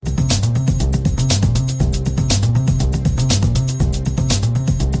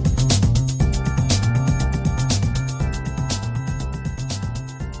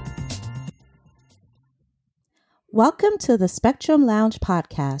Welcome to the Spectrum Lounge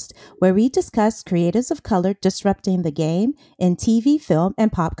podcast, where we discuss creatives of color disrupting the game in TV, film,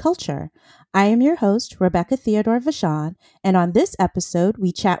 and pop culture. I am your host, Rebecca Theodore Vachon, and on this episode,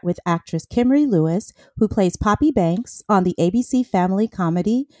 we chat with actress Kimrie Lewis, who plays Poppy Banks on the ABC family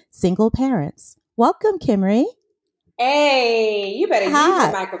comedy Single Parents. Welcome, Kimrie. Hey, you better use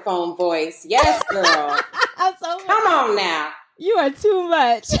your microphone voice. Yes, girl. Come on now. You are too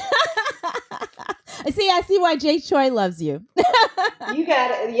much. I see why Jake Choi loves you. You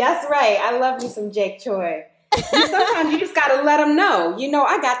got it. Yes, right. I love me some Jake Choi. Sometimes you just got to let him know. You know,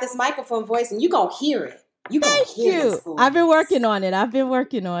 I got this microphone voice and you going to hear it. Thank you. I've been working on it.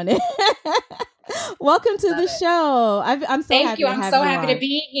 Welcome to the show. I'm so happy. I'm so happy to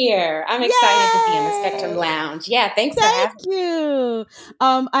be here. I'm excited to be in the Spectrum Lounge. Yeah, thanks for having me. Thank you.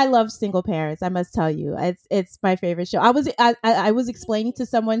 I love Single Parents. I must tell you, it's my favorite show. I was explaining to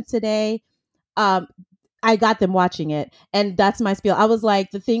someone today. I got them watching it, and that's my spiel. I was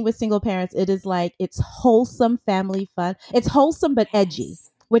like, the thing with Single Parents, it is like, it's wholesome family fun. It's wholesome but edgy,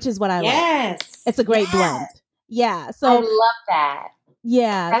 which is what I like. It's a great blend. Yeah. So I love that.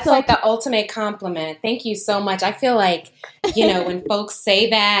 Yeah. That's like the ultimate compliment. Thank you so much. I feel like, when folks say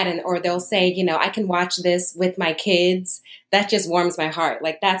that or they'll say, I can watch this with my kids, that just warms my heart.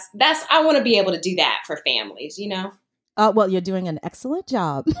 Like that's I want to be able to do that for families, Well, you're doing an excellent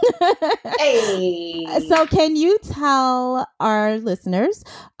job. Hey. So can you tell our listeners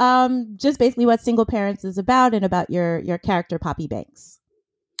just basically what Single Parents is about and about your character, Poppy Banks?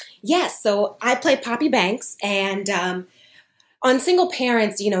 Yes. So I play Poppy Banks, and on Single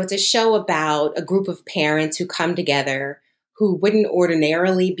Parents, it's a show about a group of parents who come together who wouldn't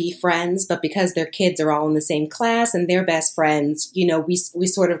ordinarily be friends, but because their kids are all in the same class and they're best friends, we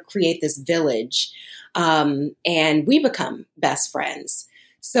sort of create this village. And we become best friends.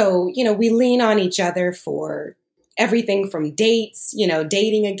 So, we lean on each other for everything from dates,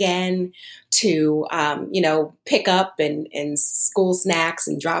 dating again to, pick up and school snacks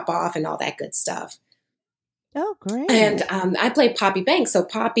and drop off and all that good stuff. Oh, great. And I play Poppy Banks. So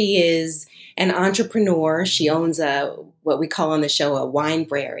Poppy is an entrepreneur. She owns what we call on the show a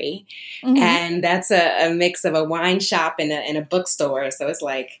winebrary. Mm-hmm. And that's a mix of a wine shop and a bookstore. So it's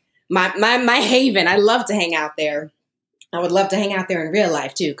like my haven. I love to hang out there. I would love to hang out there in real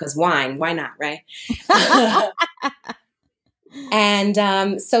life too, because wine, why not, right?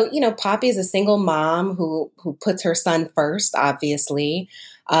 And so, Poppy is a single mom who puts her son first, obviously.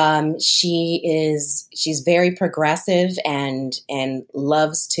 She's very progressive and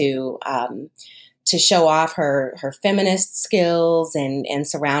loves to show off her feminist skills and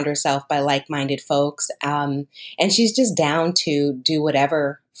surround herself by like-minded folks. And she's just down to do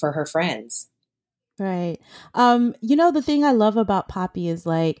whatever for her friends. Right. The thing I love about Poppy is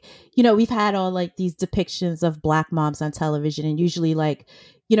we've had all these depictions of Black moms on television, and usually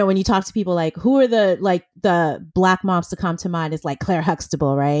when you talk to people, who are the Black moms to come to mind is Claire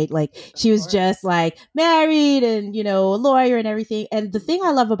Huxtable, right? She was just married and, a lawyer and everything. And the thing I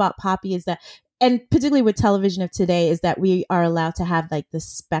love about Poppy is that, and particularly with television of today, is that we are allowed to have the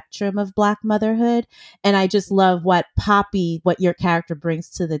spectrum of Black motherhood. And I just love what your character brings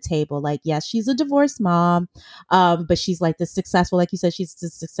to the table. Yes, she's a divorced mom, but she's the successful, like you said, she's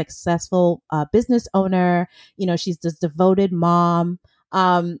the successful business owner. She's this devoted mom.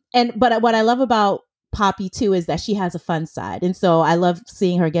 But what I love about Poppy too is that she has a fun side, and so I love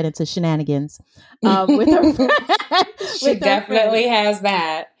seeing her get into shenanigans with her friends. She definitely has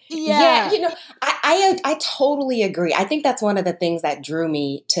that. Yeah. I totally agree. I think that's one of the things that drew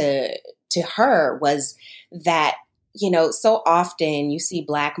me to her was that, so often you see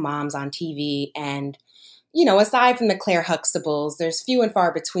Black moms on TV and, aside from the Claire Huxtables, there's few and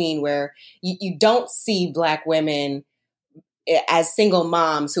far between where you don't see Black women as single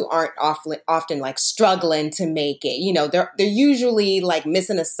moms who aren't often struggling to make it. They're usually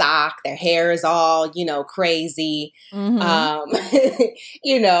missing a sock. Their hair is all, crazy. Mm-hmm.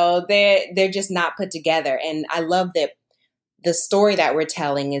 They're just not put together. And I love that the story that we're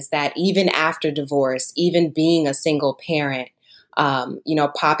telling is that even after divorce, even being a single parent,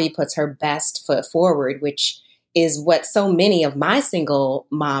 Poppy puts her best foot forward, which is what so many of my single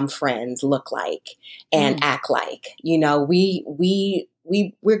mom friends look like and act like. We're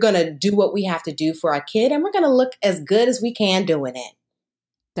going to do what we have to do for our kid, and we're going to look as good as we can doing it.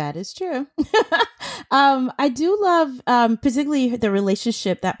 That is true. I do love particularly the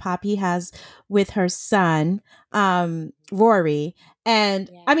relationship that Poppy has with her son, Rory. And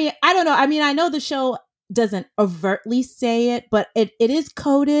I mean, I don't know. I mean, I know the show doesn't overtly say it, but it is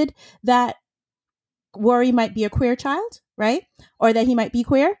coded that Rory might be a queer child, right? Or that he might be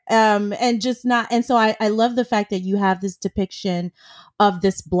queer. And just not, and so I love the fact that you have this depiction of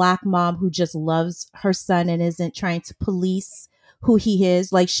this Black mom who just loves her son and isn't trying to police who he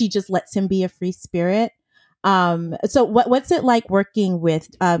is. Like she just lets him be a free spirit. So what's it like working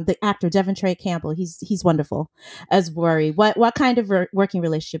with the actor Devon Trey Campbell? He's wonderful as Worry. What kind of working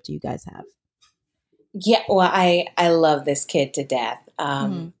relationship do you guys have? Yeah, well, I love this kid to death.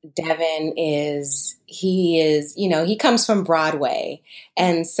 Mm-hmm. Devin he comes from Broadway,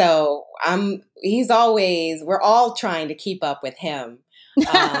 and so he's always we're all trying to keep up with him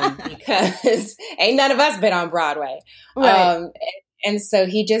because ain't none of us been on Broadway, Right. and so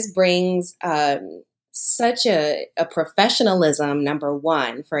he just brings such a professionalism. Number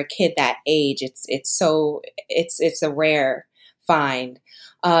one, for a kid that age, it's a rare find.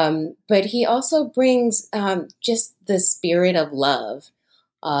 But he also brings just the spirit of love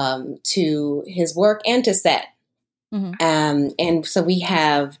to his work and to set. Mm-hmm. And so we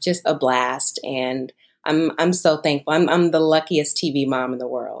have just a blast, and I'm so thankful. I'm the luckiest TV mom in the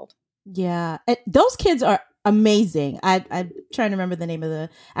world. Yeah, those kids are amazing. I'm trying to remember the name of the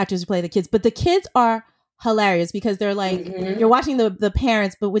actors who play the kids, but the kids are hilarious because they're like Mm-hmm. you're watching the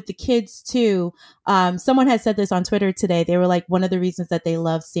parents, but with the kids too. Someone had said this on Twitter today. They were like, one of the reasons that they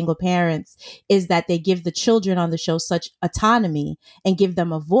love single parents is that they give the children on the show such autonomy and give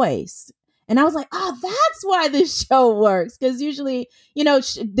them a voice. And I was like, oh, that's why this show works. Because usually,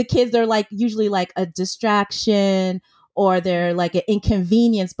 the kids are like usually like a distraction or they're like an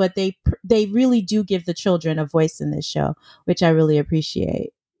inconvenience, but they really do give the children a voice in this show, which I really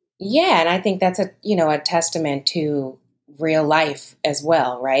appreciate. Yeah, and I think that's a testament to real life as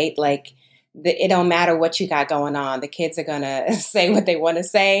well, right? Like it don't matter what you got going on. The kids are gonna say what they want to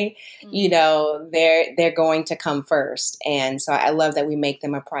say. They're going to come first, and so I love that we make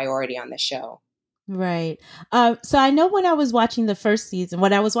them a priority on the show. Right. So I know when I was watching the first season,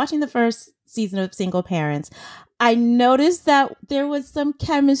 of Single Parents, I noticed that there was some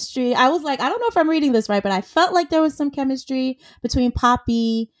chemistry. I was like, I don't know if I'm reading this right, but I felt like there was some chemistry between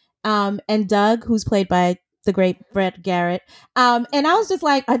Poppy and Doug, who's played by the great Brett Garrett. And I was just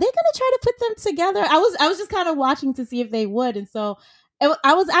like, are they going to try to put them together? I was just kind of watching to see if they would. And so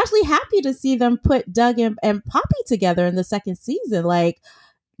I was actually happy to see them put Doug and Poppy together in the second season. Like,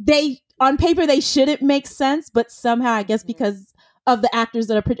 they on paper they shouldn't make sense, but somehow I guess because of the actors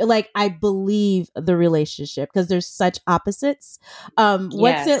that are like, I believe the relationship because there's such opposites.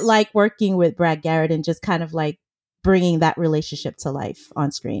 What's it Yes. like working with Brad Garrett and just kind of like bringing that relationship to life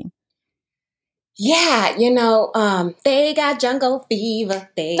on screen? Yeah, they got jungle fever.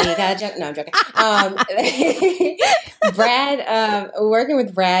 They got no, I'm joking. Working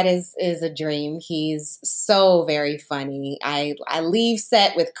with Brad is a dream. He's so very funny. I leave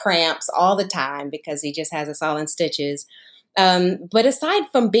set with cramps all the time because he just has us all in stitches. But aside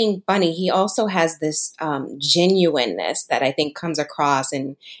from being funny, he also has this genuineness that I think comes across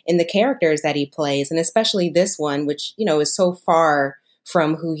in the characters that he plays, and especially this one, which is so far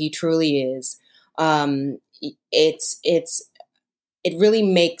from who he truly is. It really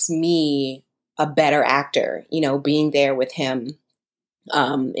makes me a better actor, being there with him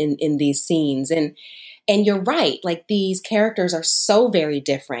in these scenes. And you're right, like these characters are so very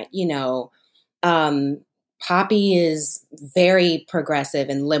different. Poppy is very progressive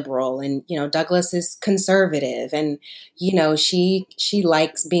and liberal, and Douglas is conservative, and she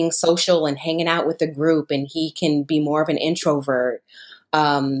likes being social and hanging out with the group, and he can be more of an introvert.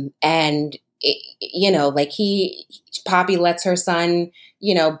 And like Poppy lets her son,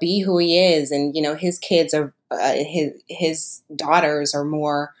 be who he is, and his kids are his daughters are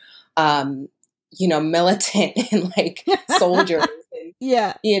more, militant and like soldiers.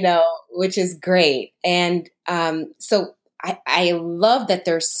 Yeah. Which is great. And so I love that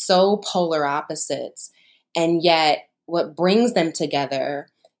they're so polar opposites. And yet what brings them together,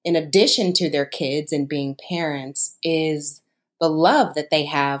 in addition to their kids and being parents, is the love that they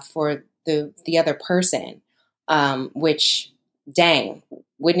have for the other person, which, dang,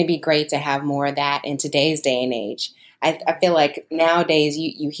 wouldn't it be great to have more of that in today's day and age? I feel like nowadays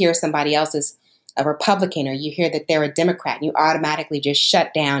you hear somebody else's a Republican or you hear that they're a Democrat and you automatically just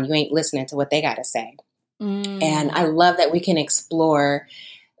shut down. You ain't listening to what they got to say. And I love that we can explore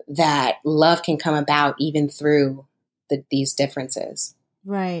that love can come about even through these differences.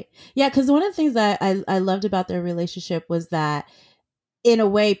 Right. Yeah. Because one of the things that I loved about their relationship was that in a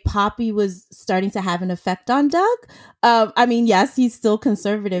way, Poppy was starting to have an effect on Doug. I mean, yes, he's still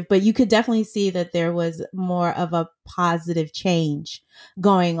conservative, but you could definitely see that there was more of a positive change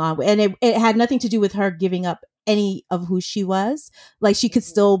going on. And it had nothing to do with her giving up any of who she was. Like she could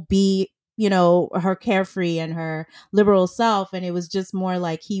still be, her carefree and her liberal self. And it was just more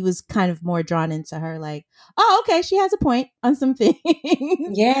like he was kind of more drawn into her, like, oh, okay, she has a point on some things.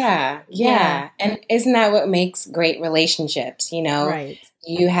 Yeah, Yeah. yeah. And isn't that what makes great relationships? Right.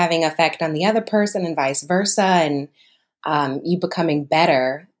 You having effect on the other person and vice versa, and you becoming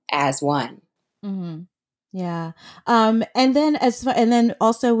better as one. Mm-hmm. Yeah. And then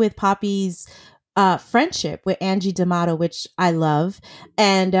also with Poppy's friendship with Angie D'Amato, which I love.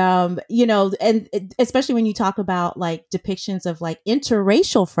 And especially when you talk about like depictions of like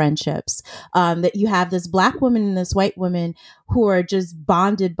interracial friendships, that you have this Black woman and this white woman who are just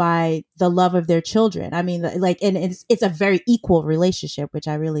bonded by the love of their children. I mean, like, and it's a very equal relationship, which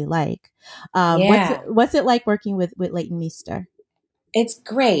I really like. Yeah. What's it like working with Leighton Meester? It's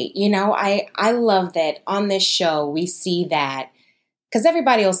great. I love that on this show we see that, because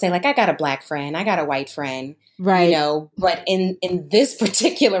everybody will say, like, I got a Black friend, I got a white friend, Right. but in this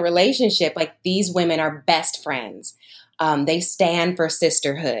particular relationship, like, these women are best friends. They stand for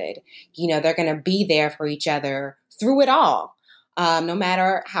sisterhood. They're going to be there for each other through it all. No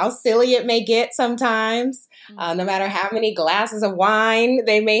matter how silly it may get sometimes, no matter how many glasses of wine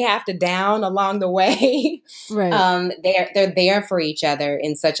they may have to down along the way, Right. they're there for each other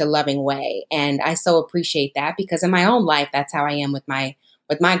in such a loving way. And I so appreciate that, because in my own life, that's how I am with my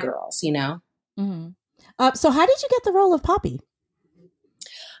girls, Mm-hmm. So how did you get the role of Poppy?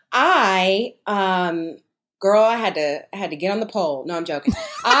 Girl, I had to get on the pole. No, I'm joking.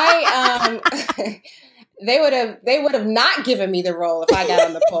 They would have not given me the role if I got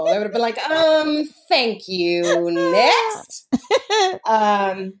on the pole. They would have been like, thank you. Next.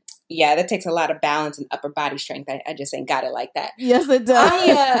 Yeah, that takes a lot of balance and upper body strength. I just ain't got it like that. Yes, it does.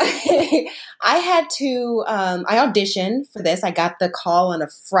 I had to, I auditioned for this. I got the call on a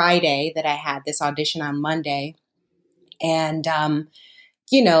Friday that I had this audition on Monday. And,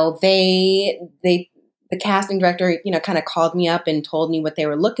 the casting director, kind of called me up and told me what they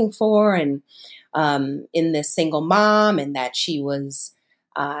were looking for, and in this single mom, and that she was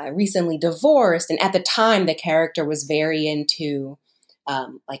recently divorced. And at the time, the character was very into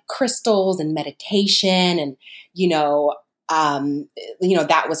like crystals and meditation, and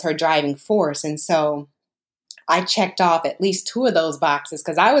that was her driving force. And so I checked off at least two of those boxes,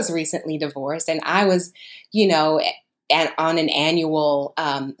 because I was recently divorced, and I was, on an annual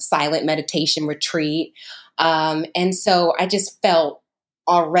silent meditation retreat. And so I just felt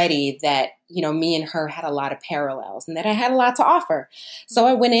already that, me and her had a lot of parallels, and that I had a lot to offer. So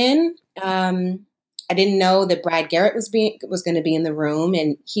I went in. I didn't know that Brad Garrett was going to be in the room,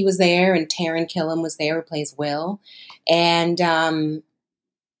 and he was there, and Taron Killam was there, who plays Will. And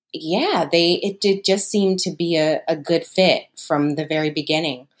it just seemed to be a good fit from the very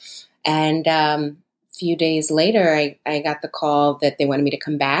beginning. And a few days later, I got the call that they wanted me to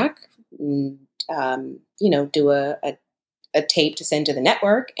come back and, do a tape to send to the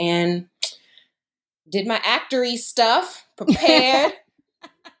network, and did my actory stuff, prepared,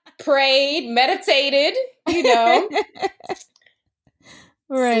 prayed, meditated, right,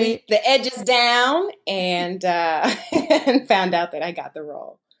 sleep the edges down, and and found out that I got the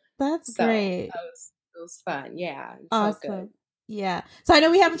role. That's great. It was fun. Yeah. Awesome. So good. Yeah. So I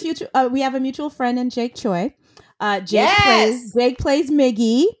know we have a mutual friend in Jake Choi. Jake Yes! plays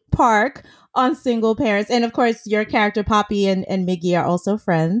Miggy Park on Single Parents. And of course, your character Poppy and Miggy are also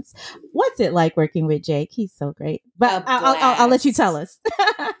friends. What's it like working with Jake? He's so great. But I'll let you tell us.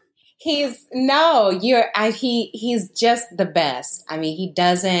 He's just the best. I mean, he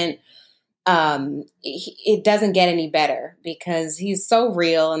doesn't, it doesn't get any better, because he's so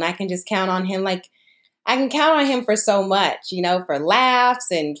real, and I can just count on him. Like, I can count on him for so much, for laughs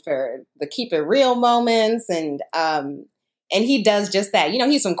and for the keep it real moments. And he does just that.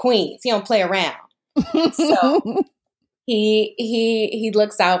 He's from Queens. He don't play around. So he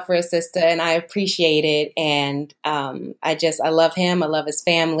looks out for his sister, and I appreciate it. And I love him. I love his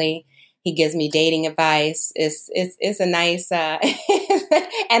family. He gives me dating advice. It's a nice,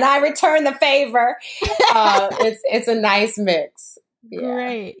 and I return the favor. It's a nice mix. Yeah.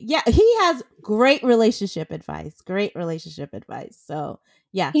 Great. Yeah. He has great relationship advice. So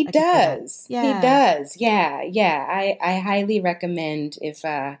yeah. He does. Yeah. He does. Yeah. Yeah. I highly recommend, if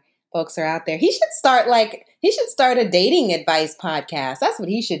folks are out there, he should start a dating advice podcast. That's what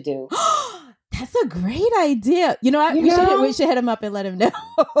he should do. That's a great idea. You know what? We should hit him up and let him know.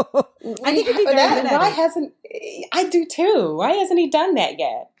 I think he'd be very good at it. I do too. Why hasn't he done that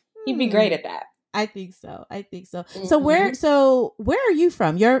yet? He'd be great at that. I think so. Mm-hmm. So where are you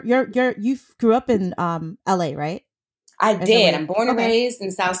from? You grew up in LA, right? I did. I'm born and raised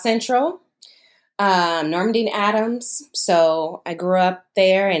in South Central. Normandy Adams. So I grew up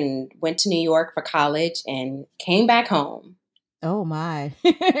there and went to New York for college and came back home. Oh my.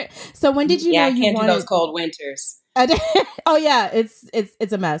 So when did you Yeah, know I you can't do those wanted cold winters. Oh yeah,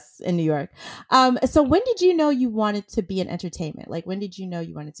 it's a mess in New York. So when did you know you wanted to be in entertainment? Like when did you know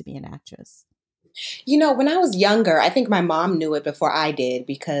you wanted to be an actress? When I was younger, I think my mom knew it before I did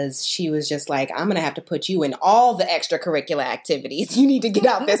because she was just like, I'm going to have to put you in all the extracurricular activities. You need to get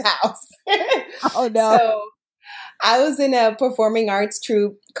out this house. Oh no. So I was in a performing arts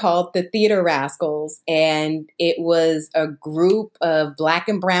troupe called the Theater Rascals, and it was a group of black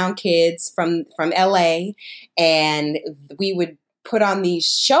and brown kids from LA, and we would put on these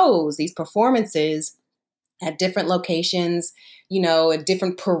shows, these performances at different locations, at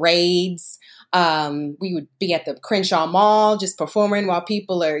different parades. We would be at the Crenshaw Mall just performing while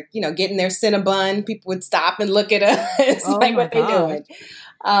people are, getting their Cinnabon. People would stop and look at us Oh like, my what they gosh. doing?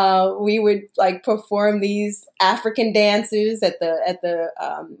 We would like perform these African dances at the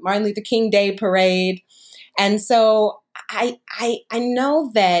Martin Luther King Day parade, and so I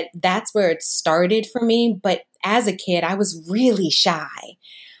know that that's where it started for me. But as a kid, I was really shy.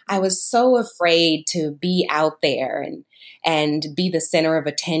 I was so afraid to be out there and be the center of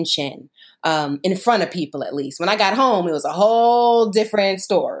attention in front of people. At least when I got home, it was a whole different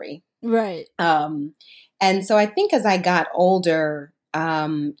story. Right. And so I think as I got older,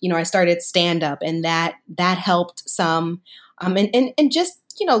 I started stand up, and that helped some. And just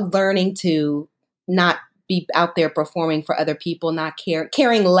learning to not be out there performing for other people, not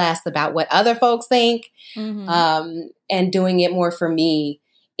caring less about what other folks think, Mm-hmm. and doing it more for me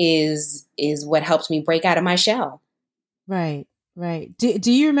is what helped me break out of my shell. Right. Right.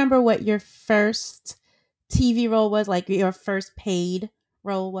 Do you remember what your first TV role was? Like your first paid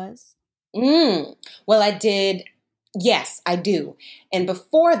role was? Mm. Well, I did. Yes, I do. And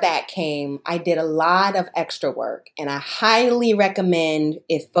before that came, I did a lot of extra work. And I highly recommend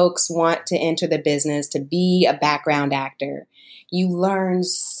if folks want to enter the business to be a background actor. You learn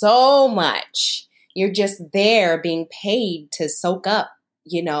so much. You're just there being paid to soak up,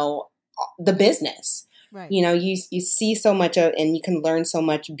 the business. Right. You see so much of, and you can learn so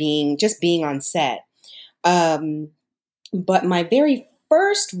much being on set. Um, but my very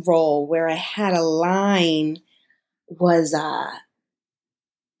first role where I had a line was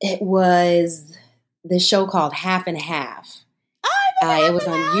it was the show called Half and Half. I remember It Half was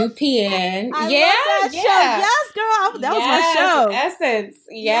and on Half. UPN. I Yeah, love that show. yeah. Yes, girl. That was my Yes, show. Essence.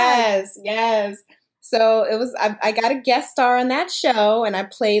 Yes. Yes, yes. So it was. I got a guest star on that show, and I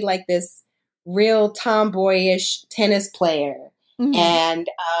played like this real tomboyish tennis player. Mm-hmm. And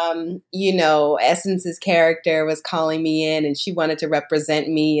Essence's character was calling me in, and she wanted to represent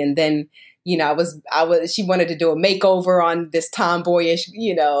me. And then, she wanted to do a makeover on this tomboyish,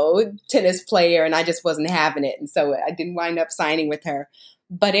 tennis player, and I just wasn't having it, and so I didn't wind up signing with her.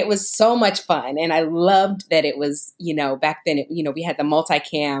 But it was so much fun. And I loved that it was, back then, we had the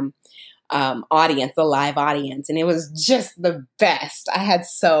multicam audience, the live audience, and it was just the best. I had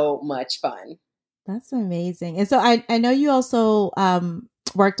so much fun. That's amazing. And so I know you also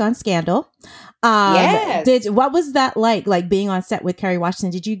worked on Scandal. Yes. What was that like being on set with Kerry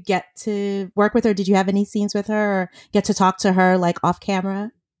Washington? Did you get to work with her? Did you have any scenes with her or get to talk to her like off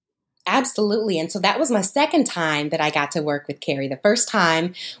camera? Absolutely. And so that was my second time that I got to work with Carrie. The first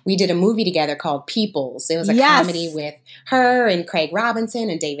time we did a movie together called Peoples. It was a comedy Yes. with her and Craig Robinson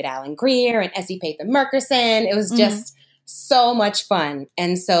and David Allen Greer and Essie Pathan Murkison. It was Mhm. just so much fun.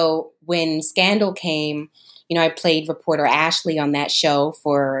 And so when Scandal came, I played reporter Ashley on that show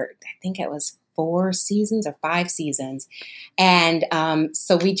for, I think it was 4 seasons or 5 seasons. And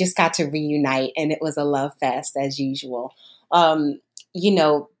so we just got to reunite, and it was a love fest as usual. You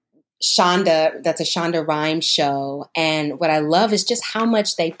know, Shonda, that's a Shonda Rhimes show. And what I love is just how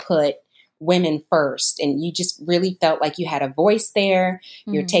much they put women first. And you just really felt like you had a voice there.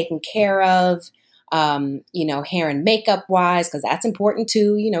 You're Mhm. taken care of, hair and makeup wise, because that's important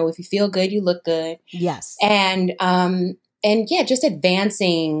too. If you feel good, you look good. Yes. And yeah, just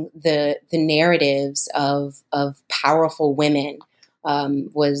advancing the narratives of powerful women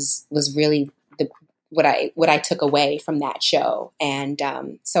was really what I took away from that show, and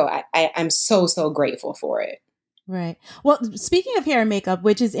so I'm so grateful for it. Right. Well, speaking of hair and makeup,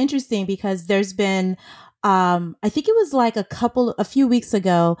 which is interesting because there's been, I think it was like a few weeks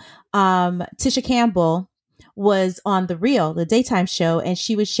ago, Tisha Campbell was on The Real, the daytime show, and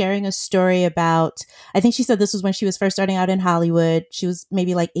she was sharing a story about, I think she said this was when she was first starting out in Hollywood. She was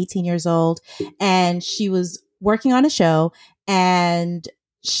maybe like 18 years old, and she was working on a show, and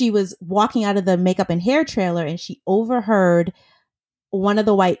she was walking out of the makeup and hair trailer, and she overheard one of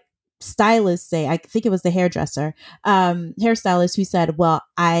the white stylist say, I think it was the hairstylist who said, well,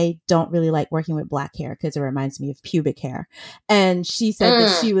 I don't really like working with black hair because it reminds me of pubic hair. And she said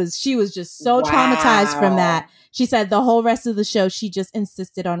that she was just so traumatized from that. She said the whole rest of the show, she just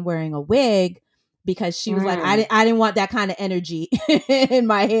insisted on wearing a wig because she was like, I didn't want that kind of energy in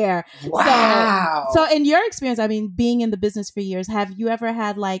my hair. Wow. So in your experience, I mean, being in the business for years, have you ever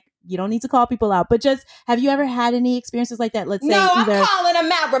had, like, you don't need to call people out, but just, have you ever had any experiences like that? Let's say I'm calling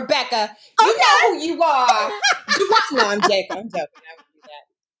them out, Rebecca. You know who you are. No, I'm joking.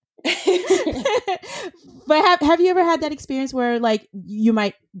 But have you ever had that experience where, like, you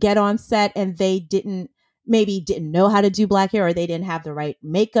might get on set and they didn't know how to do black hair, or they didn't have the right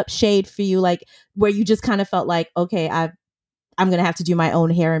makeup shade for you, like, where you just kind of felt like, okay, I'm going to have to do my own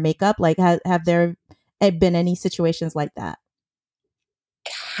hair and makeup? Like, have there been any situations like that?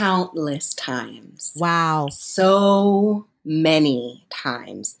 Countless times. Wow. So many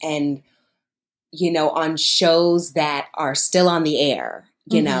times. And, on shows that are still on the air,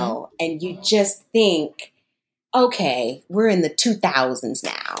 and you just think, okay, we're in the 2000s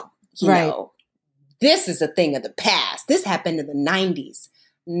now, right. This is a thing of the past. This happened in the 90s.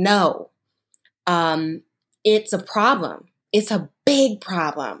 No. It's a problem. It's a big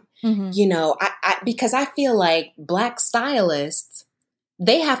problem. Because I feel like Black stylists,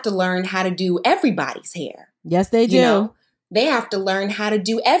 they have to learn how to do everybody's hair. Yes, they do. They have to learn how to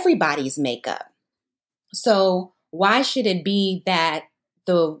do everybody's makeup. So why should it be that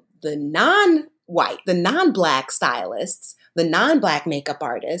the non-white, the non-Black stylists, the non-Black makeup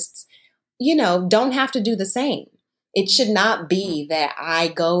artists, don't have to do the same? It should not be that I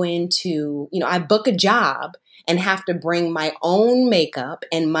go into, I book a job and have to bring my own makeup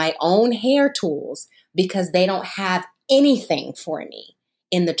and my own hair tools because they don't have anything for me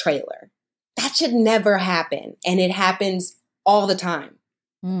in the trailer. That should never happen. And it happens all the time.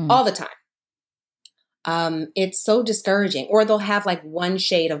 All the time. It's so discouraging. Or they'll have like one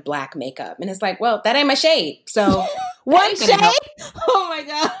shade of black makeup. And it's like, well, that ain't my shade. So one shade? Oh my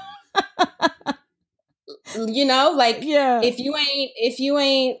God. If you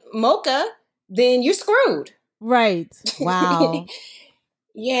ain't mocha, then you're screwed. Right. Wow.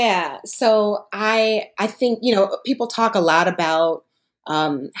 Yeah. So I think, people talk a lot about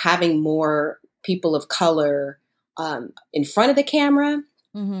having more people of color in front of the camera.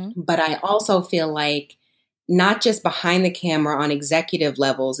 But I also feel like not just behind the camera on executive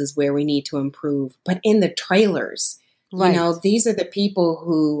levels is where we need to improve, but in the trailers. Right. These are the people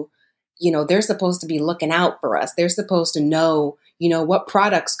who, they're supposed to be looking out for us. They're supposed to know, what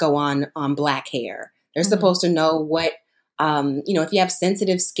products go on black hair. They're supposed to know what, if you have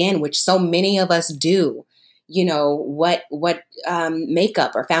sensitive skin, which so many of us do, what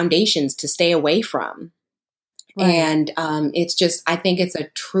makeup or foundations to stay away from. Right. And it's just, I think it's a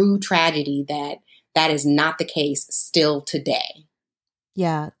true tragedy that is not the case still today.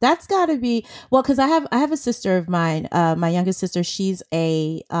 Yeah, that's got to be, well, because I have a sister of mine, my youngest sister. She's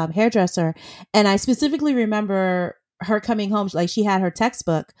a hairdresser, and I specifically remember her coming home. Like, she had her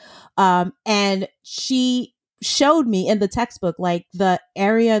textbook, and she showed me in the textbook, like, the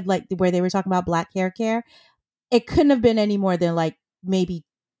area, like, where they were talking about black hair care. It couldn't have been any more than like maybe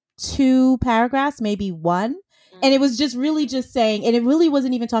 2 paragraphs, maybe 1. And it was just really just saying, and it really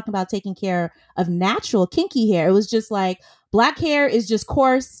wasn't even talking about taking care of natural kinky hair. It was just like, black hair is just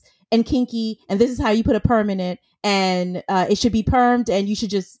coarse and kinky, and this is how you put a perm in it, and it should be permed, and you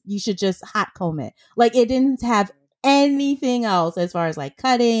should just hot comb it. Like, it didn't have anything else as far as like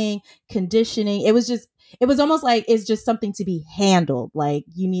cutting, conditioning. It was almost like it's just something to be handled. Like,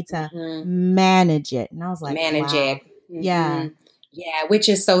 you need to manage it. And I was like, manage wow. it. Yeah. Yeah, which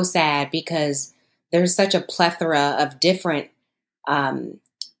is so sad because there's such a plethora of different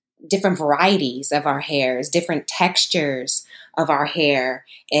varieties of our hairs, different textures of our hair,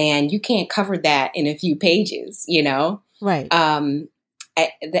 and you can't cover that in a few pages, Right.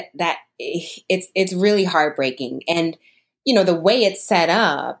 It's really heartbreaking. And, the way it's set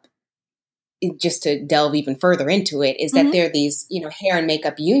up, just to delve even further into it, is that there are these, hair and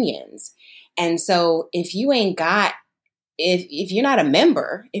makeup unions. And so if you ain't got, if you're not a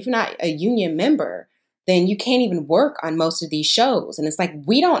member, if you're not a union member, then you can't even work on most of these shows. And it's like,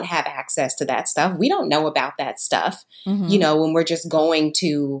 we don't have access to that stuff. We don't know about that stuff, when we're just going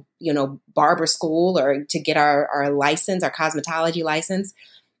to, barber school or to get our license, our cosmetology license.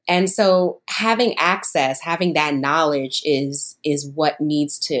 And so having access, having that knowledge is what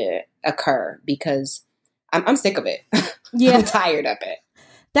needs to occur, because I'm sick of it. Yeah. I'm tired of it.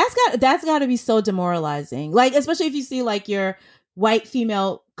 That's got to be so demoralizing. Like, especially if you see like your white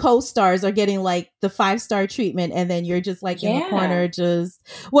female co-stars are getting like the 5-star treatment, and then you're just like in the corner just,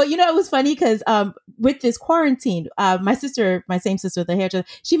 well, it was funny because with this quarantine, my same sister, the hairdresser,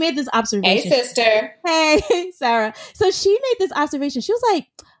 she made this observation. Hey, sister. Hey, Sarah. So she made this observation. She was like,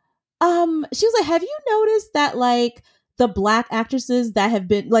 have you noticed that like the black actresses that have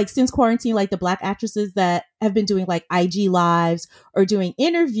been like since quarantine, like the black actresses that have been doing like IG lives or doing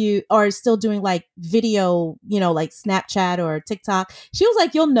interview or still doing like video, like Snapchat or TikTok. She was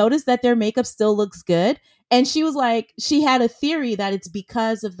like, you'll notice that their makeup still looks good. And she was like, she had a theory that it's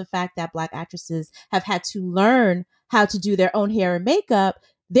because of the fact that black actresses have had to learn how to do their own hair and makeup.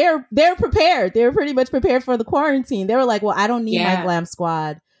 They're prepared. They're pretty much prepared for the quarantine. They were like, well, I don't need my glam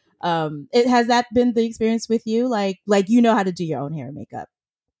squad. Has that been the experience with you? Like how to do your own hair and makeup?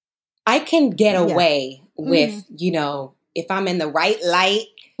 I can get away with, if I'm in the right light,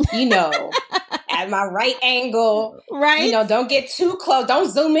 at my right angle, right? Don't get too close.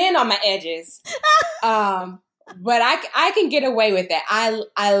 Don't zoom in on my edges. But I can get away with it.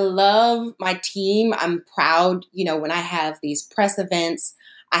 I love my team. I'm proud, when I have these press events,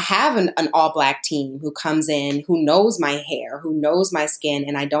 I have an all black team who comes in, who knows my hair, who knows my skin,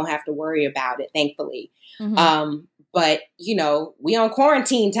 and I don't have to worry about it, thankfully. Mm-hmm. But we on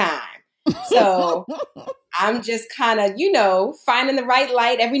quarantine time. So I'm just kind of, finding the right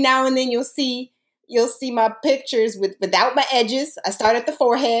light. Every now and then you'll see my pictures without my edges. I start at the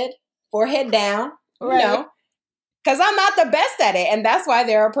forehead down, right. Because I'm not the best at it. And that's why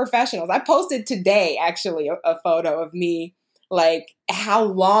there are professionals. I posted today, actually, a photo of me, like how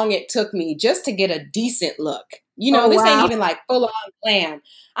long it took me just to get a decent look. This ain't even like full on glam.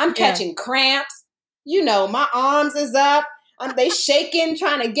 I'm catching cramps. My arms is up. They shaking,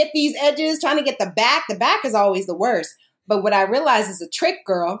 trying to get these edges, trying to get the back. The back is always the worst. But what I realize is a trick,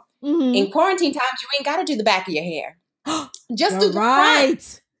 girl. Mm-hmm. In quarantine times, you ain't got to do the back of your hair. Just do the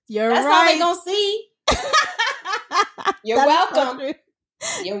front. That's all they gonna see. You're welcome.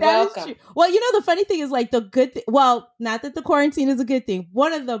 You're welcome. Well, the funny thing is like the good thing. Well, not that the quarantine is a good thing.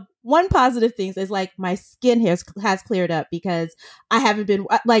 One positive things is like my skin has cleared up because I haven't been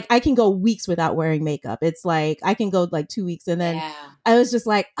like, I can go weeks without wearing makeup. It's like, I can go like 2 weeks. And then I was just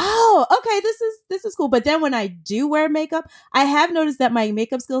like, oh, okay, this is cool. But then when I do wear makeup, I have noticed that my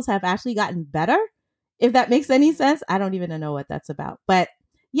makeup skills have actually gotten better. If that makes any sense. I don't even know what that's about, but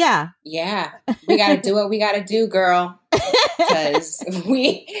yeah. We got to do what we got to do, girl. Because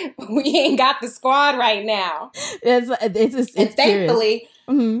we ain't got the squad right now. It's thankfully,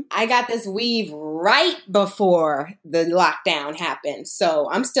 I got this weave right before the lockdown happened. So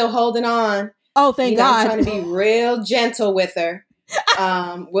I'm still holding on. Oh, thank God. I'm trying to be real gentle with her.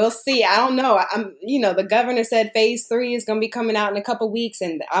 We'll see. I don't know. The governor said phase 3 is going to be coming out in a couple weeks,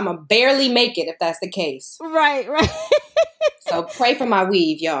 and I'm going to barely make it if that's the case. Right. So pray for my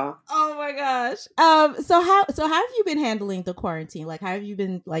weave, y'all. Oh my gosh. So how have you been handling the quarantine? Like, how have you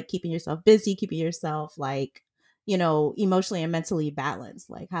been like keeping yourself busy, keeping yourself like, emotionally and mentally balanced?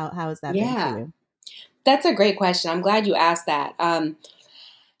 Like, how has that been for you? That's a great question. I'm glad you asked that. I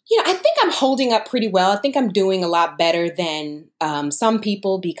think I'm holding up pretty well. I think I'm doing a lot better than some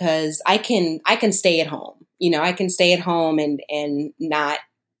people because I can stay at home. I can stay at home and not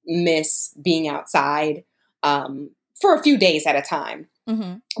miss being outside for a few days at a time.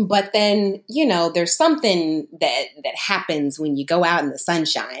 Mm-hmm. But then, there's something that happens when you go out in the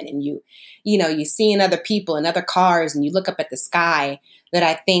sunshine and you see other people and other cars and you look up at the sky that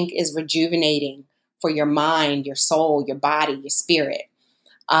I think is rejuvenating for your mind, your soul, your body, your spirit.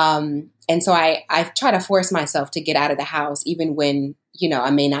 And so I try to force myself to get out of the house, even when, I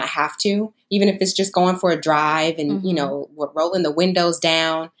may not have to, even if it's just going for a drive and, we're rolling the windows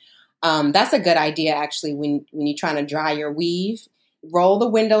down. That's a good idea, actually, when you're trying to dry your weave. Roll the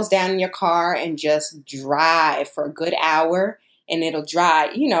windows down in your car and just drive for a good hour and it'll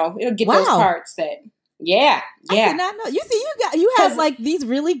dry, it'll get those parts that, I did not know. You see, you have like these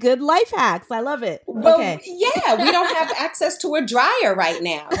really good life hacks. I love it. Well, okay. Yeah, we don't have access to a dryer right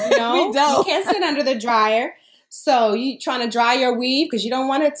now. We don't. You can't sit under the dryer. So you trying to dry your weave because you don't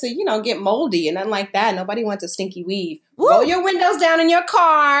want it to, get moldy and nothing like that. Nobody wants a stinky weave. Woo! Roll your windows down in your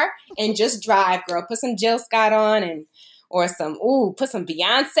car and just drive, girl. Put some Jill Scott on put some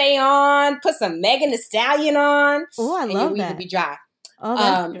Beyonce on, put some Megan Thee Stallion on. Oh, I love that. And your weave will be dry.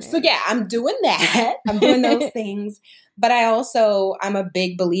 Oh, so yeah, I'm doing that. I'm doing those things. But I'm a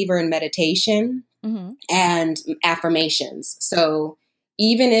big believer in meditation and affirmations. So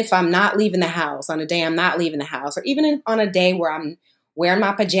even if I'm not leaving the house, on a day I'm not leaving the house, or even on a day where I'm wearing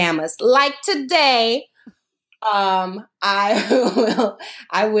my pajamas, like today, I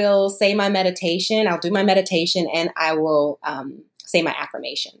will say my meditation. I'll do my meditation and I will say my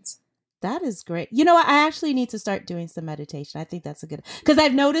affirmations. That is great. You know what? I actually need to start doing some meditation. I think that's a good, because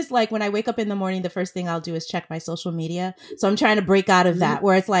I've noticed like when I wake up in the morning, the first thing I'll do is check my social media. So I'm trying to break out of that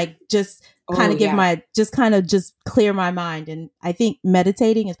where it's like just kind of just clear my mind. And I think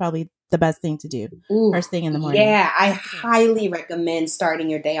meditating is probably the best thing to do first thing in the morning. Yeah, I highly recommend starting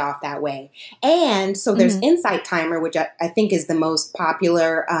your day off that way. And so there's Insight Timer, which I think is the most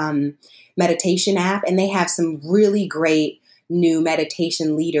popular meditation app. And they have some really great new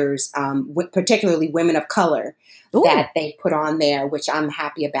meditation leaders, particularly women of color, that they put on there, which I'm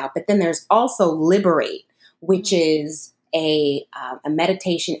happy about. But then there's also Liberate, which is a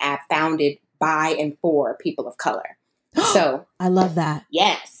meditation app founded by and for people of color. So I love that.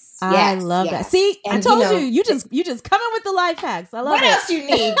 Yes. I love that. See, and I told you just coming with the life hacks. I love it. What else you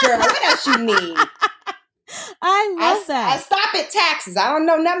need, girl? What else you need? I love that. I stop at taxes. I don't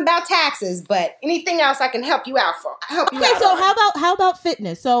know nothing about taxes, but anything else I can help you out for. Okay, so how about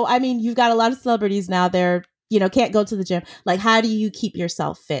fitness? So I mean, you've got a lot of celebrities now. They're can't go to the gym. Like, how do you keep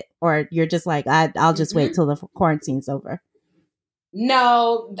yourself fit? Or you're just like, I'll just wait till the quarantine's over.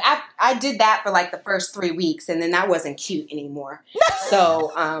 No, I did that for like the first 3 weeks, and then that wasn't cute anymore.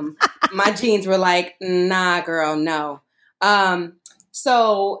 So my jeans were like, nah, girl, no.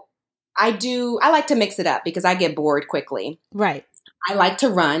 So I like to mix it up because I get bored quickly. Right. I like to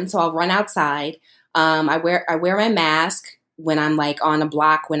run, so I'll run outside. I wear my mask when I'm like on a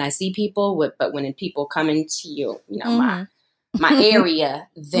block when I see people, but when people come into my area,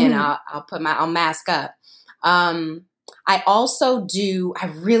 then I'll put I'll mask up. I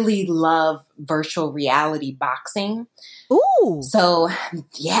really love virtual reality boxing. Ooh. So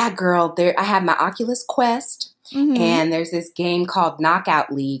yeah, girl, I have my Oculus Quest. And there's this game called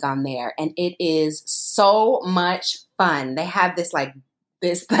Knockout League on there, and it is so much fun. They have this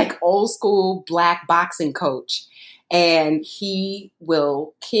old school black boxing coach, and he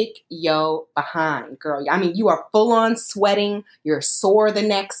will kick yo behind, girl. I mean, you are full on sweating. You're sore the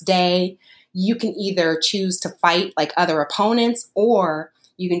next day. You can either choose to fight like other opponents, or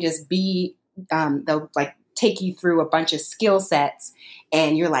you can just be they'll like take you through a bunch of skill sets,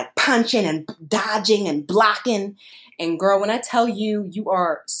 and you're like punching and dodging and blocking. And girl, when I tell you, you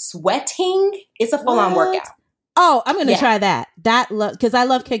are sweating, it's a full-on workout. Oh, I'm going to try that. Because I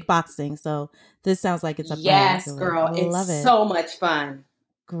love kickboxing. So this sounds like it's a yes, girl. It's so much fun.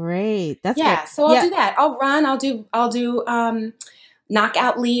 Great. That's great. So I'll do that. I'll run. I'll do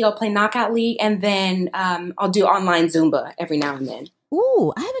Knockout League. I'll play Knockout League, and then I'll do online Zumba every now and then.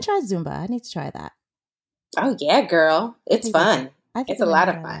 Ooh, I haven't tried Zumba. I need to try that. Oh yeah, girl. It's fun. It's a lot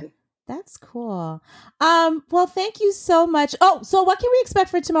of fun. That's cool. Well, thank you so much. Oh, so what can we expect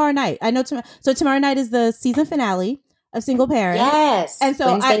for tomorrow night? I know tomorrow night is the season finale of Single Parents. Yes. And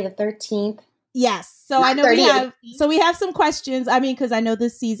so Wednesday the 13th. Yes. So I know we have some questions. I mean, because I know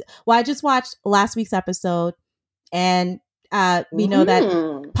this season. Well, I just watched last week's episode, and we know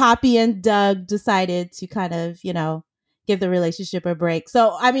that Poppy and Doug decided to kind of, give the relationship a break.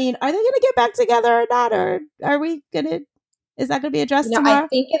 So, I mean, are they going to get back together or not? Or are we going to, is that going to be addressed tomorrow? I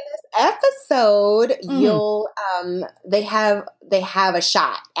think in this episode, they have a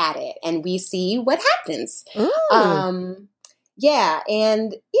shot at it, and we see what happens. Yeah.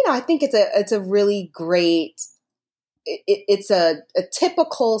 And, I think it's a really great, it's a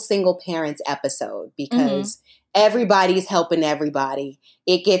typical single parents episode because everybody's helping everybody.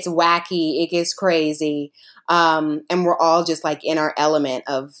 It gets wacky. It gets crazy. And we're all just like in our element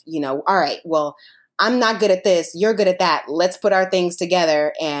of, all right, well, I'm not good at this. You're good at that. Let's put our things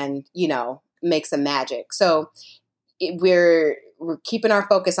together and, make some magic. So we're keeping our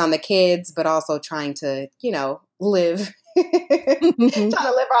focus on the kids, but also trying to, live, trying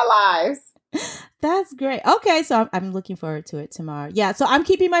to live our lives. That's great. Okay, so I'm looking forward to it tomorrow. Yeah, so I'm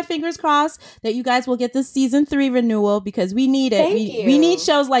keeping my fingers crossed that you guys will get the season 3 renewal because we need it. We need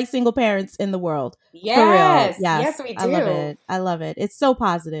shows like Single Parents in the world. Yes, for real. Yes, we do. I love it. It's so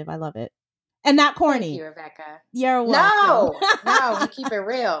positive. I love it. And not corny. Thank you, Rebecca. You're welcome. No, we keep it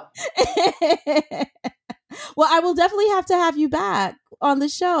real. Well, I will definitely have to have you back on the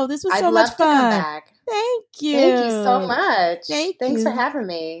show. This was so much fun. I'd love to come back. Thank you. Thank you so much. Thanks for having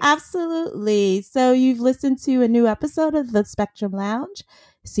me. Absolutely. So you've listened to a new episode of the Spectrum Lounge.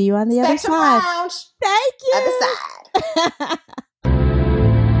 See you on the other side. Lounge. Thank you. Other side.